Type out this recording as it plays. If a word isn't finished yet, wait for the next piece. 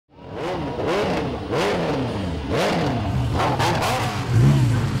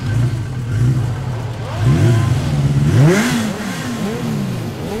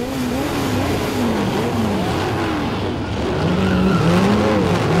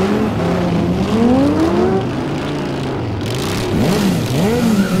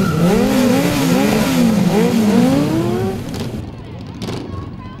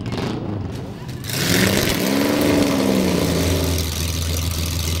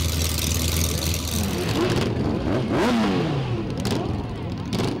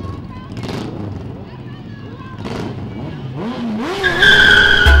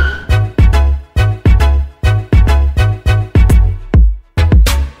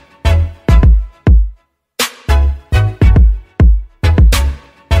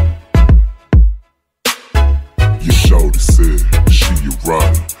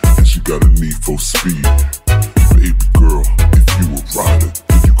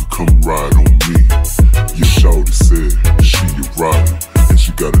come ride on me. Your shawty said she a rider, and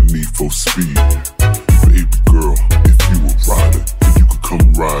she got a need for speed. Baby girl, if you a rider, then you could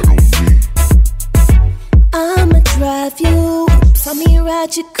come ride on me. I'ma drive you, tell me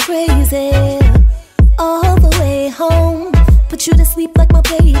ride you crazy, all the way home, put you to sleep like my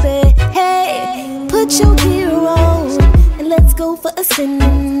baby. Hey, put your gear on, and let's go for a spin.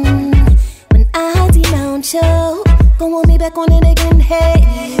 When I demount you, gon' want me back on it again. Hey,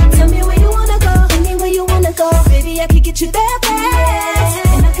 tell me where you wanna go, anywhere you wanna go. Baby, I could get you there fast,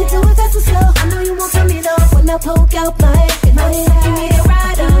 and I could do it fast or slow. I know you won't tell me though, when I poke out my head, my head, you need a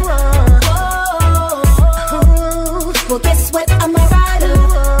rider. Well, guess what? I'm a rider.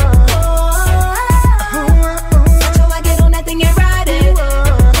 So I get on that thing and ride it.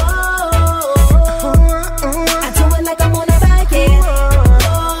 I do it like I'm on a bike, yeah.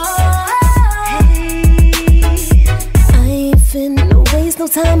 I ain't finna waste no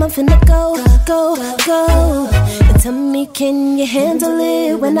time. I'm finna go. And tell me, can you handle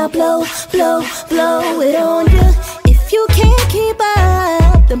it when I blow it on you? If you can't keep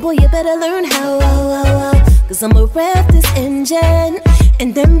up, then boy, you better learn how. Cause I'ma rev this engine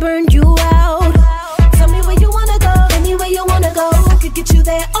and then burn you out. Tell me where you wanna go, anywhere you wanna go. I could get you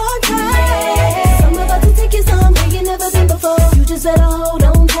there on time. I'm about to take you somewhere you never been before. You just better hold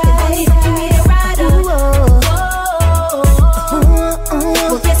on tight. You need a rider.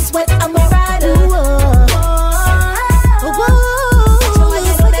 Well, guess what? I'm a rider. So I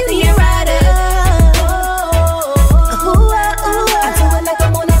get on that thing and ride it. I do it like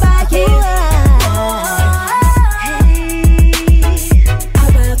I'm on a bike, yeah.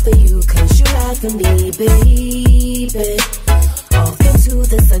 For me, baby, off into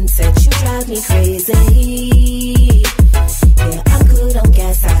the sunset, you drive me crazy. Yeah, I'm good on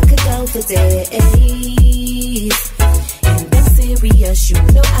gas, I could go for days. And I'm serious, you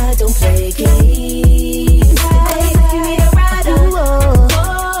know I don't play games. Baby, you need a rider.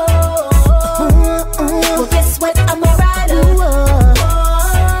 Well, guess what? I'm a rider.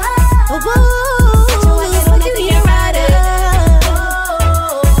 So I get on that thing and ride it.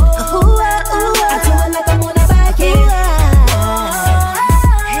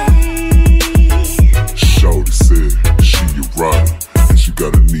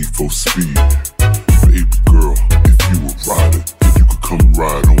 Got a need for speed. Baby girl, if you a rider, then you could come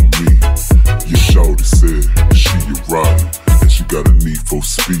ride on me. Your shawty said she a rider, and she got a need for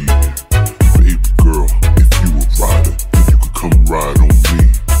speed.